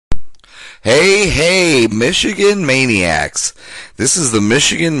Hey, Michigan Maniacs. This is the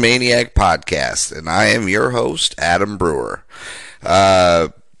Michigan Maniac Podcast, and I am your host, Adam Brewer.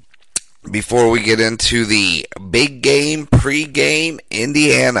 Before we get into the big game, pregame,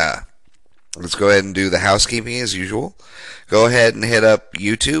 Indiana, let's go ahead and do the housekeeping as usual. Go ahead and hit up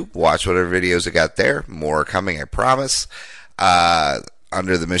YouTube, watch whatever videos I got there. More are coming, I promise.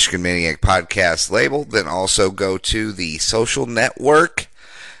 Under the Michigan Maniac Podcast label. Then also go to the social network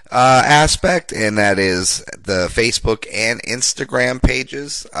aspect, and that is the Facebook and Instagram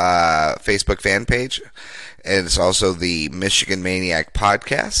pages, Facebook fan page, and it's also the Michigan Maniac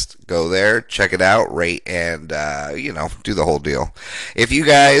Podcast. Go there, check it out, rate, and do the whole deal. If you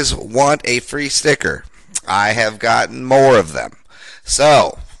guys want a free sticker, I have gotten more of them,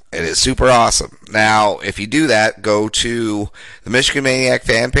 so it is super awesome. Now, if you do that, go to the Michigan Maniac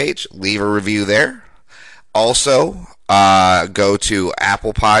fan page, leave a review there. Also, go to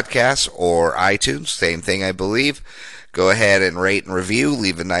Apple Podcasts or iTunes, same thing I believe. Go ahead and rate and review,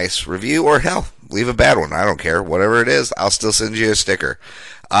 leave a nice review, or hell, leave a bad one. I don't care. Whatever it is, I'll still send you a sticker.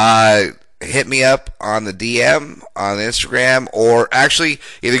 Hit me up on the DM on Instagram, or actually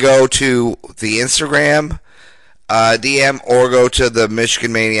either go to the Instagram DM or go to the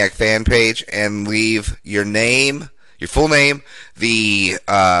Michigan Maniac fan page and leave your name, your full name, the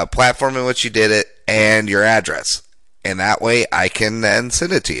platform in which you did it, and your address. And that way I can then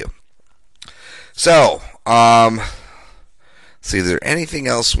send it to you. So, see, is there anything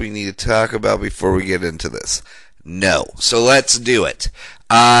else we need to talk about before we get into this? No. So let's do it.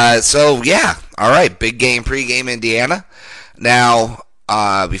 All right, big game, pregame, Indiana. Now,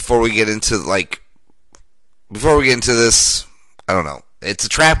 before we get into this, I don't know. It's a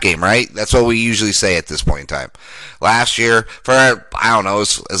trap game, right? That's what we usually say at this point in time. Last year, for, I don't know,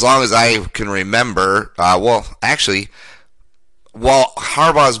 as long as I can remember, while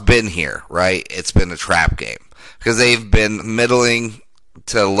Harbaugh's been here, right, it's been a trap game. Because they've been middling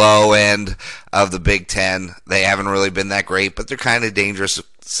to low end of the Big Ten. They haven't really been that great, but they're kind of dangerous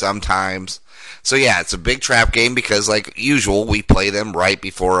sometimes. So yeah, it's a big trap game because, like usual, we play them right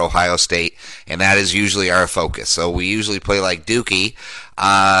before Ohio State, and that is usually our focus. So we usually play like Dookie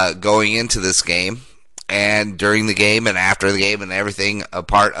going into this game, and during the game, and after the game, and everything a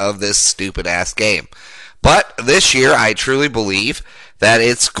part of this stupid-ass game. But this year, I truly believe that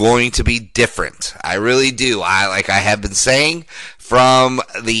it's going to be different. I really do. Like I have been saying from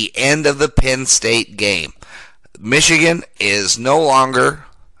the end of the Penn State game, Michigan is no longer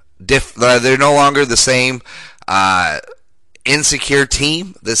they're no longer the same insecure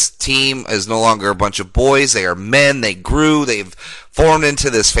team. This team is no longer a bunch of boys. They are men. They grew. They've formed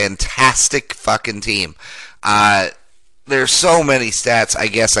into this fantastic fucking team. There's so many stats I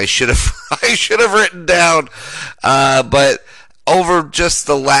guess I should have written down. But over just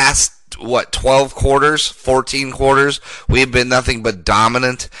the last 12 quarters, 14 quarters, we've been nothing but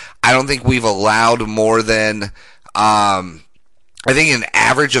dominant. I don't think we've allowed more than I think an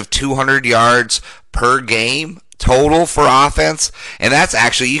average of 200 yards per game total for offense, and that's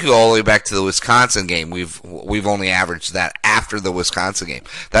actually, you can go all the way back to the Wisconsin game. We've only averaged that after the Wisconsin game.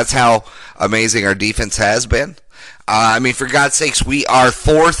 That's how amazing our defense has been. For God's sakes, we are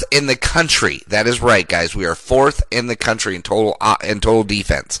fourth in the country. That is right, guys. We are fourth in the country in total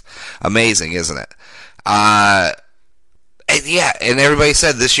defense. Amazing, isn't it? And everybody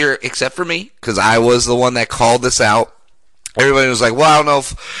said this year, except for me, because I was the one that called this out. Everybody was like, well, I don't know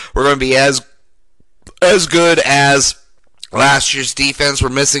if we're going to be as good as last year's defense. We're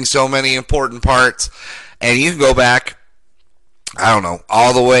missing so many important parts. And you can go back, I don't know,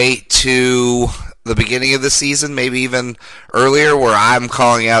 all the way to the beginning of the season, maybe even earlier, where I'm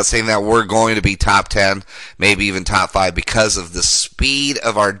calling out saying that we're going to be top 10, maybe even top 5, because of the speed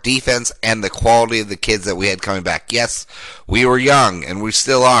of our defense and the quality of the kids that we had coming back. Yes, we were young, and we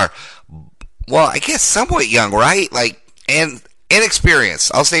still are. Well, I guess somewhat young, right? And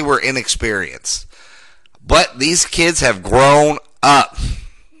inexperienced. I'll say we're inexperienced. But these kids have grown up.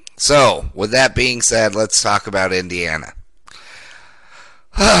 So, with that being said, let's talk about Indiana.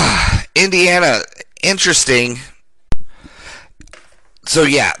 Indiana, interesting. So,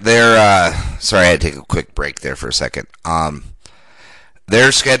 yeah, they're, sorry, I had to take a quick break there for a second.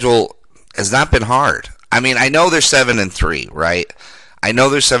 Their schedule has not been hard. I know they're 7-3, right? I know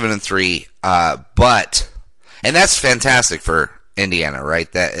they're 7-3, but... And that's fantastic for Indiana, right?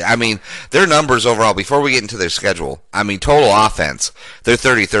 Their numbers overall, before we get into their schedule, total offense, they're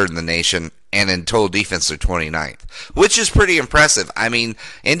 33rd in the nation, and in total defense, they're 29th, which is pretty impressive.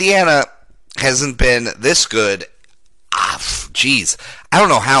 Indiana hasn't been this good, I don't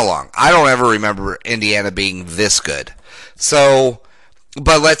know how long. I don't ever remember Indiana being this good. So,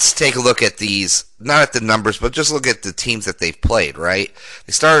 But let's take a look at these, not at the numbers, but just look at the teams that they've played, right?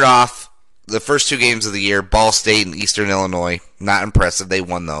 They started off the first 2 games of the year, Ball State and Eastern Illinois. Not impressive. They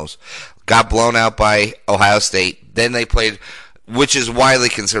won those. Got blown out by Ohio State. Then they played, which is widely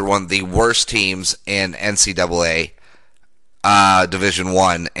considered one of the worst teams in NCAA Division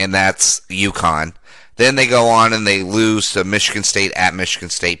I, and that's UConn. Then they go on and they lose to Michigan State at Michigan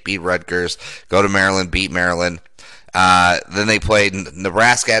State, beat Rutgers, go to Maryland, beat Maryland. Then they played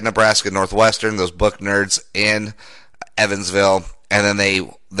Nebraska at Nebraska Northwestern, those book nerds in Evansville, and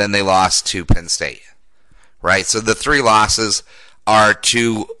then they lost to Penn State. Right? So the 3 losses are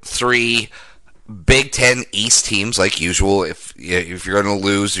to 3 Big Ten East teams, like usual. If you're going to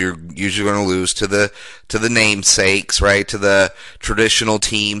lose, you're usually going to lose to the namesakes, right? To the traditional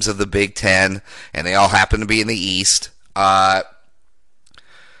teams of the Big Ten, and they all happen to be in the East.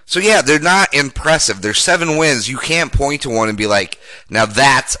 So yeah, they're not impressive. There's 7 wins. You can't point to one and be like, now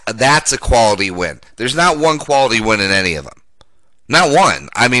that's a quality win. There's not one quality win in any of them. Not one.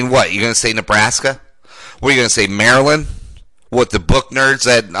 I mean, what? You're going to say Nebraska? What are you going to say, Maryland? What, the book nerds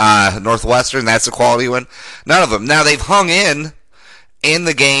at Northwestern, that's a quality win? None of them. Now, they've hung in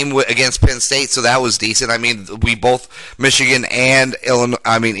the game against Penn State, so that was decent. I mean, Michigan and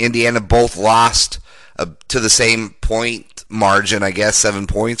Indiana both lost to the same point margin, I guess, 7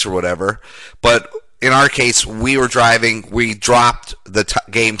 points or whatever. But in our case, we were driving. We dropped the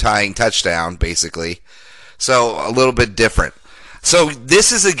game-tying touchdown, basically. So a little bit different. So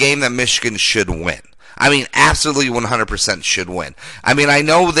this is a game that Michigan should win. I mean, absolutely 100% should win. I mean, I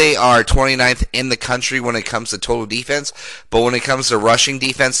know they are 29th in the country when it comes to total defense, but when it comes to rushing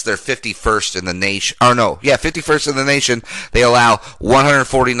defense, they're 51st in the nation. 51st in the nation. They allow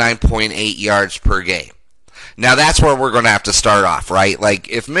 149.8 yards per game. Now, that's where we're going to have to start off, right? Like,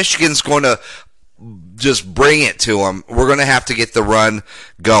 if Michigan's going to just bring it to them, we're going to have to get the run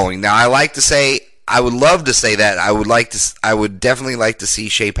going. Now, I would love to say that. I would definitely like to see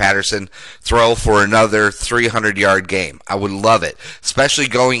Shea Patterson throw for another 300-yard game. I would love it, especially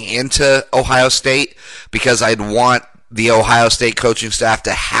going into Ohio State, because I'd want the Ohio State coaching staff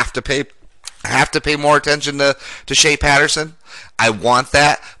to have to pay more attention to Shea Patterson. I want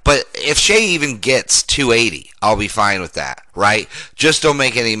that. But if Shea even gets 280, I'll be fine with that, right? Just don't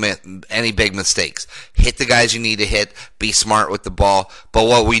make any big mistakes. Hit the guys you need to hit. Be smart with the ball. But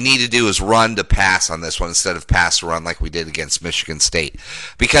what we need to do is run to pass on this one instead of pass to run like we did against Michigan State.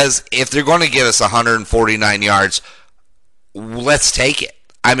 Because if they're going to give us 149 yards, let's take it.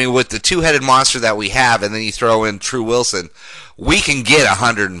 I mean, with the 2-headed monster that we have, and then you throw in True Wilson, we can get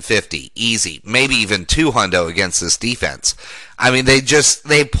 150 easy, maybe even 200 against this defense. I mean,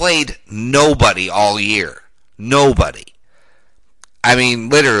 they played nobody all year. Nobody. I mean,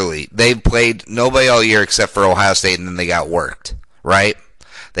 literally, they played nobody all year except for Ohio State, and then they got worked, right?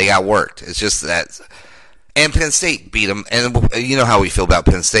 They got worked. It's just that. And Penn State beat them, and you know how we feel about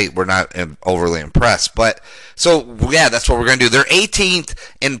Penn State. We're not overly impressed. But, so, yeah, that's what we're going to do. They're 18th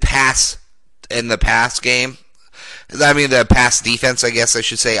in the pass game. I mean, the pass defense, I guess I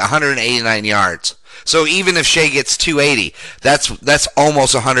should say, 189 yards. So even if Shea gets 280, that's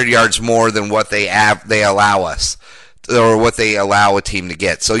almost 100 yards more than what they allow us, or what they allow a team to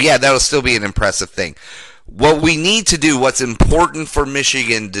get. So, yeah, that'll still be an impressive thing. What we need to do, what's important for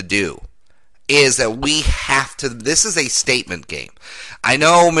Michigan to do, is that we have to, this is a statement game. I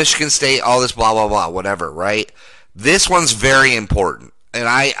know Michigan State, all this blah, blah, blah, whatever, right? This one's very important. And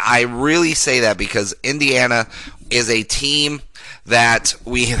I really say that because Indiana is a team that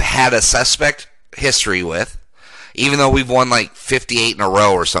we have had a suspect history with, even though we've won like 58 in a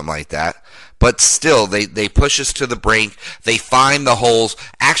row or something like that. But still, they push us to the brink. They find the holes.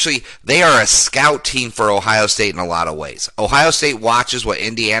 Actually, they are a scout team for Ohio State in a lot of ways. Ohio State watches what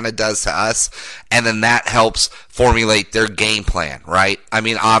Indiana does to us, and then that helps formulate their game plan, right? I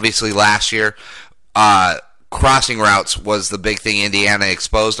mean, obviously last year, crossing routes was the big thing Indiana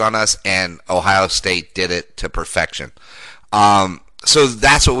exposed on us, and Ohio State did it to perfection. So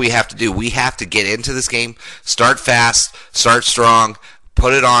that's what we have to do. We have to get into this game, start fast, start strong,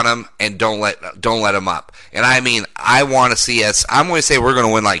 put it on them, and don't let them up. And I mean, I want to see us. I'm going to say we're going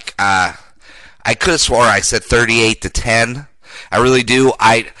to win like I could have swore I said 38-10. I really do.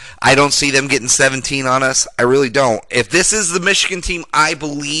 I don't see them getting 17 on us. I really don't. If this is the Michigan team I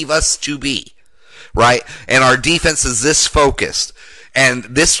believe us to be, right? And our defense is this focused, and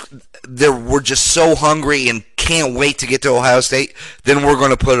we're just so hungry and can't wait to get to Ohio State, then we're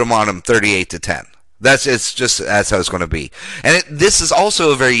going to put them on them 38-10. That's how it's going to be. And this is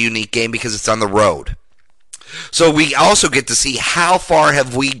also a very unique game because it's on the road. So we also get to see how far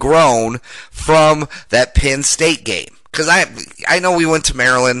have we grown from that Penn State game. because I know we went to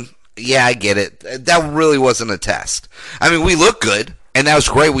Maryland. Yeah, I get it. That really wasn't a test. I mean, we looked good, and that was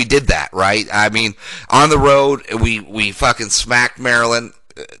great. We did that, right? I mean, on the road, we fucking smacked Maryland,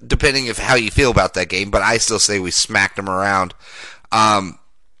 depending of how you feel about that game, but I still say we smacked them around.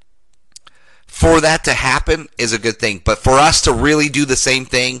 For that to happen is a good thing, but for us to really do the same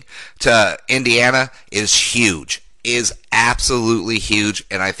thing to Indiana is huge, is absolutely huge,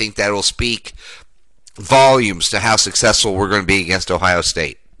 and I think that will speak volumes to how successful we're going to be against Ohio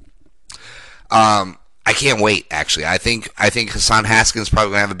State. I can't wait, actually. I think Hassan Haskins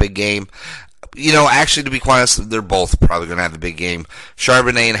probably going to have a big game. You know, actually, to be quite honest, they're both probably going to have a big game.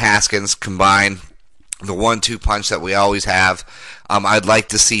 Charbonnet and Haskins combine the 1-2 punch that we always have. I'd like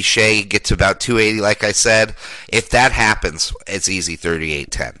to see Shea get to about 280, like I said. If that happens, it's easy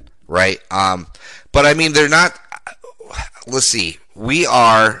 38-10, right? But, I mean, they're not... Let's see. We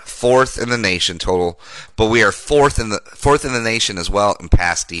are 4th in the nation total, but we are fourth in the nation as well in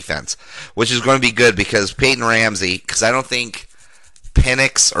pass defense, which is going to be good because Peyton Ramsey, because I don't think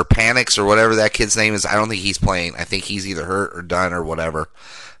Panics or whatever that kid's name is, I don't think he's playing. I think he's either hurt or done or whatever.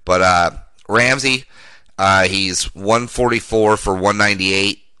 But Ramsey, he's 144 for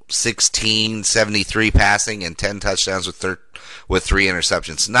 198, 1673 passing, and 10 touchdowns with 3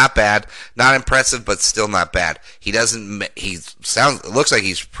 interceptions. Not bad, not impressive, but still not bad. It looks like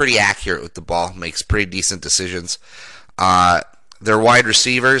he's pretty accurate with the ball, makes pretty decent decisions. Their wide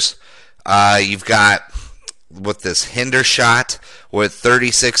receivers, you've got with this Hendershot with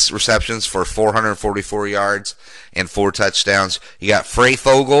 36 receptions for 444 yards and 4 touchdowns. You got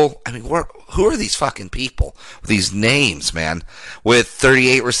Freyfogle. I mean, who are these fucking people with these names, man? With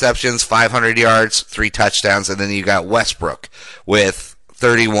 38 receptions, 500 yards, 3 touchdowns. And then you got Westbrook with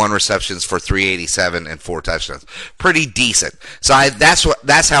 31 receptions for 387 and 4 touchdowns. Pretty decent. So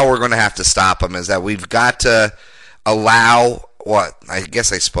that's how we're going to have to stop them, is that we've got to allow... I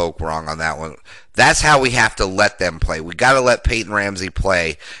guess I spoke wrong on that one. That's how we have to let them play. We got to let Peyton Ramsey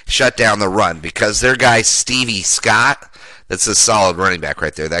play, shut down the run, because their guy Stevie Scott, that's a solid running back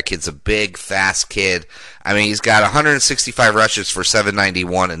right there. That kid's a big, fast kid. I mean, he's got 165 rushes for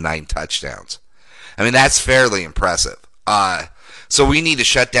 791 and 9 touchdowns. I mean, that's fairly impressive. So we need to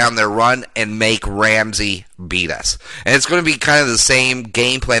shut down their run and make Ramsey beat us. And it's going to be kind of the same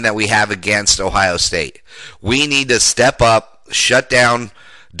game plan that we have against Ohio State. We need to step up, shut down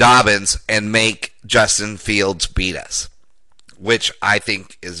Dobbins, and make Justin Fields beat us, which I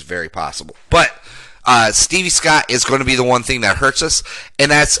think is very possible. But Stevie Scott is going to be the one thing that hurts us, and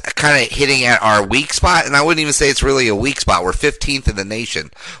that's kind of hitting at our weak spot. And I wouldn't even say it's really a weak spot. We're 15th in the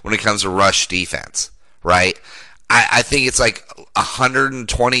nation when it comes to rush defense, right? I think it's like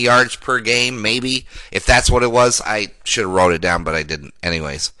 120 yards per game, maybe. If that's what it was, I should have wrote it down, but I didn't.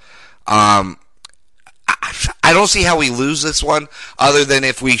 Anyways, I don't see how we lose this one other than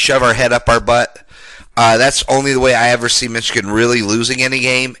if we shove our head up our butt. That's only the way I ever see Michigan really losing any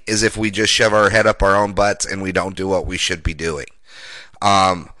game, is if we just shove our head up our own butts and we don't do what we should be doing.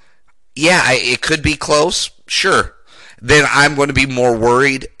 It could be close, sure. Then I'm going to be more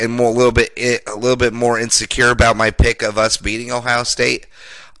worried and a little bit more insecure about my pick of us beating Ohio State.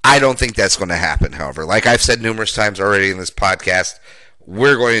 I don't think that's going to happen, however. Like I've said numerous times already in this podcast,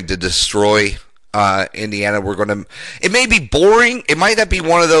 we're going to destroy Indiana. It may be boring. It might not be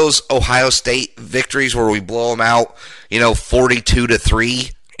one of those Ohio State victories where we blow them out,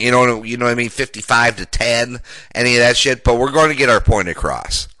 42-3. You know what I mean? 55-10, any of that shit. But we're going to get our point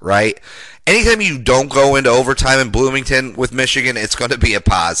across, right? Anytime you don't go into overtime in Bloomington with Michigan, it's going to be a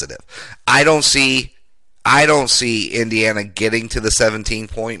positive. I don't see Indiana getting to the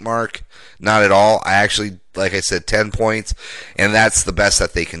 17-point mark. Not at all. I actually, like I said, 10 points, and that's the best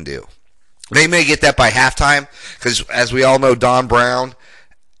that they can do. They may get that by halftime, because as we all know, Don Brown,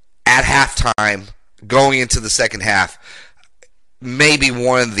 at halftime, going into the second half, may be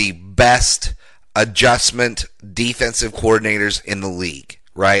one of the best adjustment defensive coordinators in the league.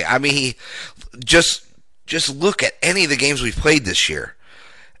 Right? I mean, just look at any of the games we've played this year.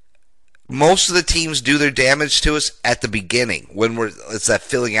 Most of the teams do their damage to us at the beginning when it's that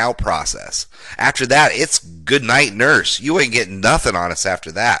filling out process. After that, it's good night, nurse. You ain't getting nothing on us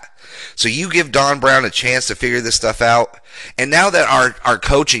after that. So you give Don Brown a chance to figure this stuff out. And now that our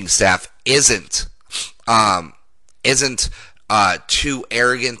coaching staff isn't too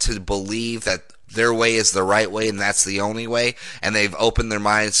arrogant to believe that their way is the right way and that's the only way, and they've opened their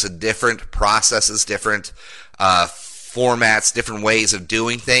minds to different processes, different formats, different ways of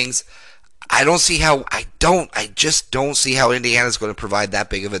doing things, I just don't see how Indiana's going to provide that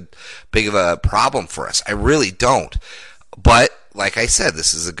big of a problem for us. I really don't. But like I said,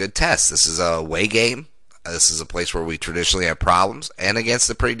 this is a good test. This is a away game. This is a place where we traditionally have problems, and against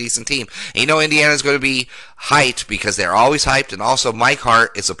a pretty decent team. And Indiana's going to be hyped because they're always hyped, and also Mike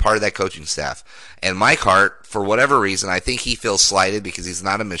Hart is a part of that coaching staff. And Mike Hart, for whatever reason, I think he feels slighted because he's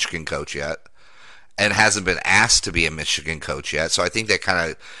not a Michigan coach yet and hasn't been asked to be a Michigan coach yet. So I think that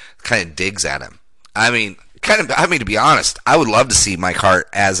kind of digs at him. I mean, to be honest, I would love to see Mike Hart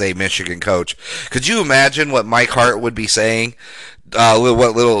as a Michigan coach. Could you imagine what Mike Hart would be saying?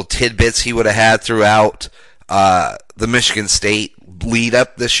 What little tidbits he would have had throughout the Michigan State lead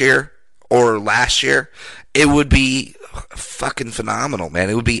up this year or last year? It would be fucking phenomenal, man.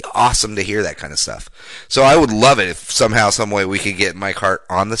 It would be awesome to hear that kind of stuff. So I would love it if somehow, some way we could get Mike Hart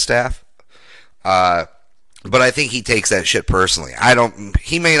on the staff. But I think he takes that shit personally.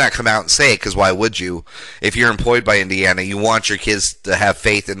 He may not come out and say it, because why would you? If you're employed by Indiana, you want your kids to have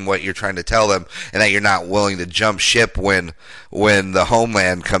faith in what you're trying to tell them, and that you're not willing to jump ship when the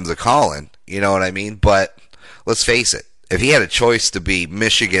homeland comes a-calling. You know what I mean? But let's face it. If he had a choice to be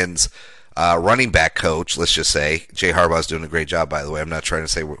Michigan's running back coach, let's just say, Jay Harbaugh's doing a great job, by the way. I'm not trying to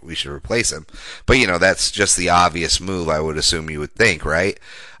say we should replace him. But, that's just the obvious move, I would assume you would think, right?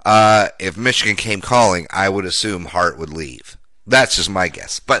 If Michigan came calling, I would assume Hart would leave. That's just my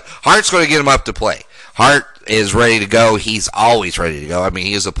guess. But Hart's going to get him up to play. Hart is ready to go. He's always ready to go. I mean,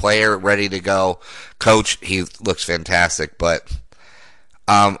 he is a player ready to go. Coach, he looks fantastic. But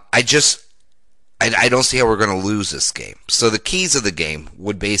I don't see how we're going to lose this game. So the keys of the game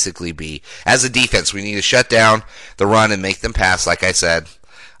would basically be, as a defense, we need to shut down the run and make them pass, like I said.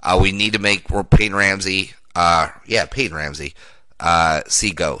 We need to make Peyton Ramsey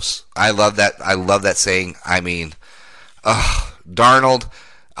see ghosts. I love that saying. I mean, Darnold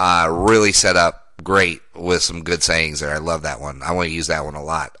really set up great with some good sayings there. I love that one. I want to use that one a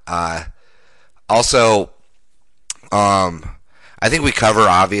lot. Also, I think we cover,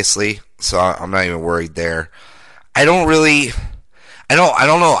 obviously, so I'm not even worried there. I don't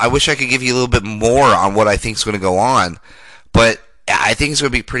know. I wish I could give you a little bit more on what I think is going to go on, but I think it's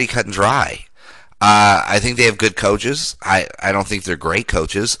going to be pretty cut and dry. I think they have good coaches. I don't think they're great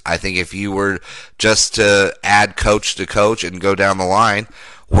coaches. I think if you were just to add coach to coach and go down the line,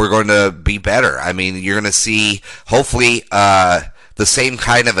 we're going to be better. I mean, you're going to see, hopefully, the same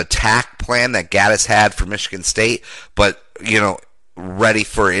kind of attack plan that Gaddis had for Michigan State, but, ready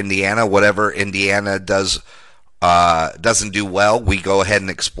for Indiana. Whatever Indiana doesn't do well, we go ahead and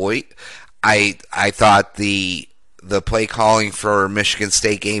exploit. I thought the play calling for Michigan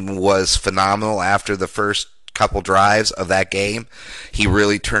State game was phenomenal after the first couple drives of that game. He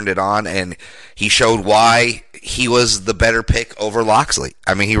really turned it on, and he showed why he was the better pick over Loxley.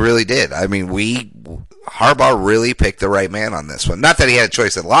 I mean, he really did. I mean, Harbaugh really picked the right man on this one. Not that he had a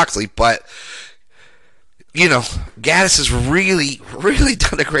choice at Loxley, but, Gaddis has really, really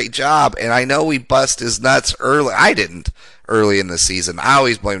done a great job, and I know we bust his nuts early. I didn't early in the season. I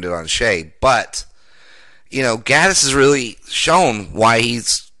always blamed it on Shea, but Gaddis has really shown why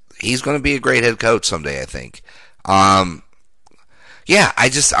he's going to be a great head coach someday, I think. Our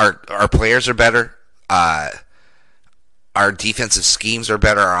players are better. Our defensive schemes are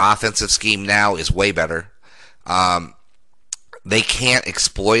better. Our offensive scheme now is way better. They can't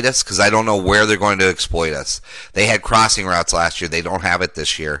exploit us because I don't know where they're going to exploit us. They had crossing routes last year. They don't have it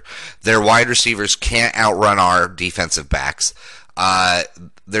this year. Their wide receivers can't outrun our defensive backs.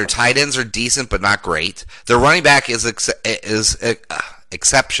 Their tight ends are decent, but not great. Their running back is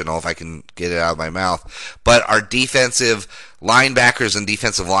exceptional, if I can get it out of my mouth. But our defensive linebackers and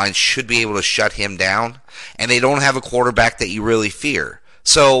defensive lines should be able to shut him down. And they don't have a quarterback that you really fear.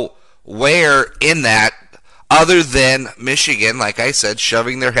 So where in that, other than Michigan, like I said,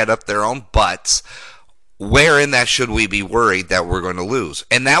 shoving their head up their own butts, where in that should we be worried that we're going to lose?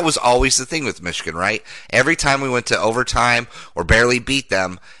 And that was always the thing with Michigan, right? Every time we went to overtime or barely beat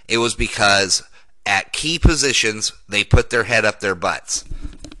them, it was because at key positions, they put their head up their butts.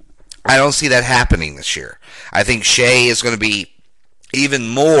 I don't see that happening this year. I think Shea is going to be even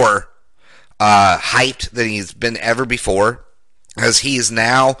more hyped than he's been ever before, as he is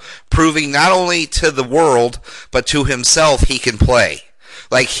now proving not only to the world, but to himself he can play.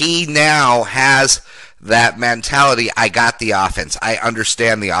 Like, he now has that mentality. I got the offense. I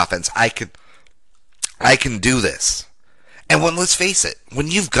understand the offense. I can do this. And let's face it, when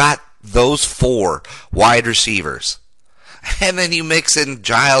you've got those four wide receivers, and then you mix in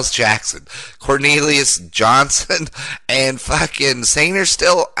Giles Jackson, Cornelius Johnson, and fucking Sainer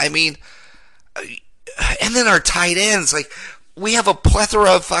still, I mean, and then our tight ends, like, we have a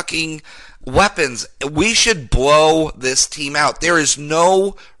plethora of fucking weapons. We should blow this team out. There is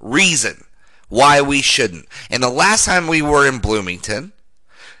no reason why we shouldn't. And the last time we were in Bloomington,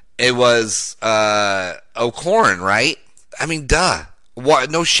 It was O'Corn, right? I mean, duh.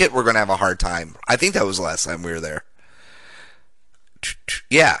 What? No shit, we're going to have a hard time. I think that was the last time we were there.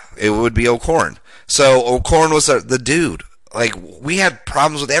 Yeah, it would be O'Corn. So O'Corn was the dude. Like, we had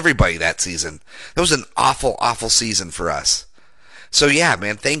problems with everybody that season. It was an awful, awful season for us. So, yeah,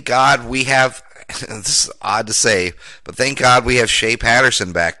 man, thank God we have, this is odd to say, but thank God we have Shea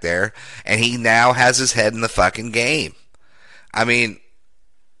Patterson back there, and he now has his head in the fucking game. I mean,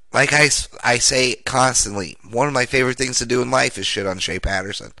 like I say constantly, one of my favorite things to do in life is shit on Shea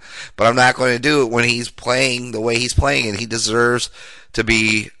Patterson. But I'm not going to do it when he's playing the way he's playing, and he deserves to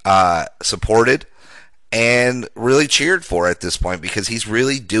be supported and really cheered for at this point because he's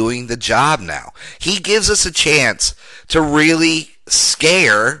really doing the job now. He gives us a chance to really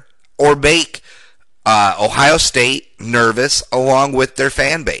scare or make Ohio State nervous along with their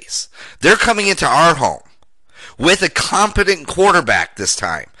fan base. They're coming into our home with a competent quarterback this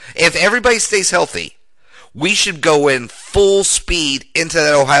time. If everybody stays healthy, we should go in full speed into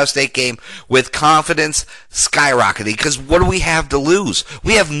that Ohio State game with confidence skyrocketing. Because what do we have to lose?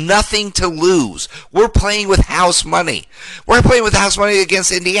 We have nothing to lose. We're playing with house money. We're playing with house money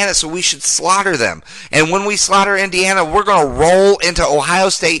against Indiana, so we should slaughter them. And when we slaughter Indiana, we're going to roll into Ohio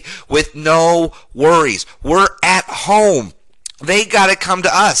State with no worries. We're at home. They got to come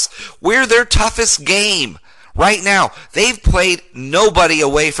to us. We're their toughest game right now. They've played nobody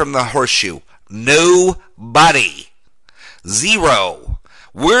away from the horseshoe. Nobody. Zero.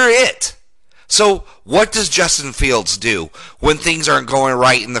 We're it. So what does Justin Fields do when things aren't going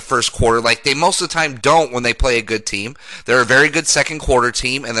right in the first quarter? Like they most of the time don't when they play a good team. They're a very good second quarter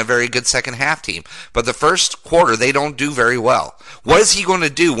team and a very good second half team. But the first quarter, they don't do very well. What is he going to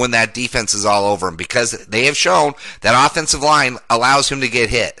do when that defense is all over him? Because they have shown that offensive line allows him to get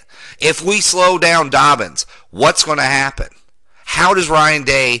hit. If we slow down Dobbins, what's going to happen? How does Ryan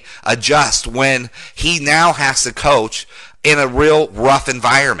Day adjust when he now has to coach in a real rough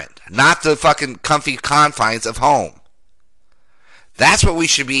environment, not the fucking comfy confines of home? That's what we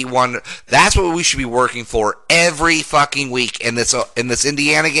should be That's what we should be working for every fucking week. In this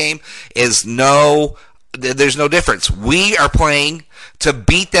Indiana game, there's no difference. We are playing to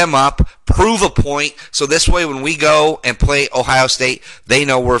beat them up, prove a point, so this way when we go and play Ohio State, they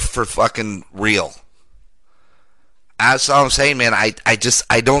know we're for fucking real. That's all I'm saying, man. I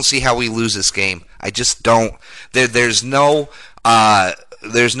don't see how we lose this game. I just don't. There's no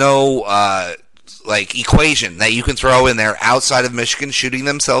like equation that you can throw in there outside of Michigan shooting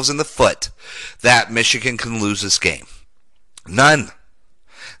themselves in the foot that Michigan can lose this game. None.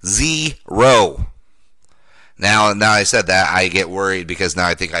 Zero. Now I said that, I get worried because now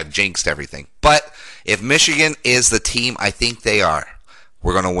I think I've jinxed everything. But if Michigan is the team I think they are,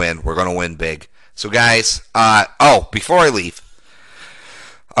 we're going to win. We're going to win big. So, guys, before I leave,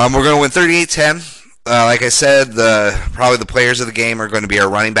 we're going to win 38-10. Like I said, probably the players of the game are going to be our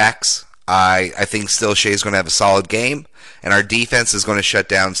running backs. I think still Shea's going to have a solid game, and our defense is going to shut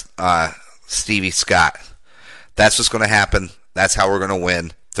down Stevie Scott. That's what's going to happen. That's how we're going to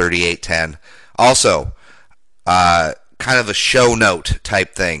win 38-10. Also, kind of a show note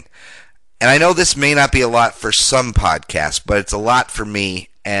type thing. And I know this may not be a lot for some podcasts, but it's a lot for me,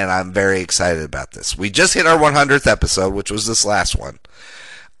 and I'm very excited about this. We just hit our 100th episode, which was this last one.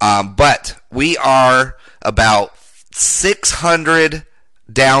 But we are about 600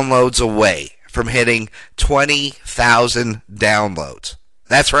 downloads away from hitting 20,000 downloads.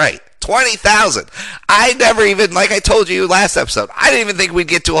 That's right, 20,000. I never even, like I told you last episode, I didn't even think we'd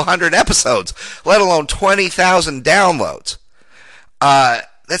get to 100 episodes, let alone 20,000 downloads.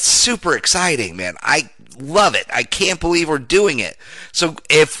 That's super exciting, man. I love it. I can't believe we're doing it. So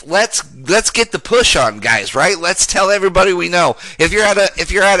let's get the push on, guys, right? Let's tell everybody we know. If you're at the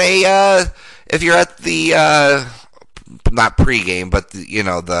not pregame, but the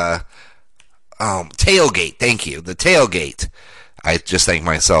tailgate. Thank you. The tailgate. I just thank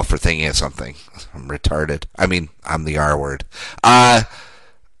myself for thinking of something. I'm retarded. I mean, I'm the R word. If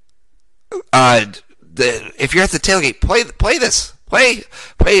you're at the tailgate, play this. Play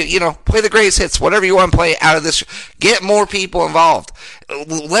the greatest hits, whatever you want to play out of this. Get more people involved.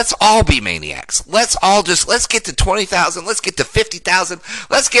 Let's all be maniacs. Let's get to 20,000. Let's get to 50,000.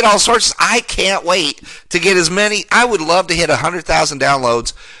 Let's get all sorts. I can't wait to get as many. I would love to hit 100,000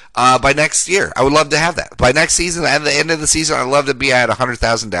 downloads by next year. I would love to have that. By next season, at the end of the season, I'd love to be at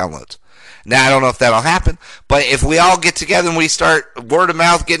 100,000 downloads. Now, I don't know if that'll happen, but if we all get together and we start word of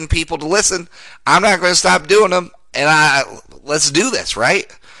mouth getting people to listen, I'm not going to stop doing them. And let's do this, right?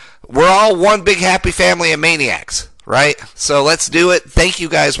 We're all one big happy family of maniacs, right? So let's do it. Thank you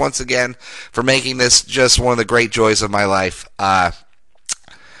guys once again for making this just one of the great joys of my life.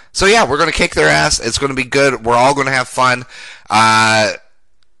 So yeah, we're going to kick their ass. It's going to be good. We're all going to have fun.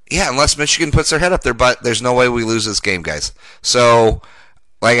 Yeah, unless Michigan puts their head up their butt, there's no way we lose this game, guys. So,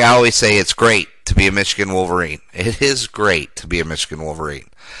 like I always say, it's great to be a Michigan Wolverine. It is great to be a Michigan Wolverine.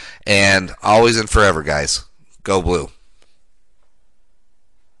 And always and forever, guys, go blue.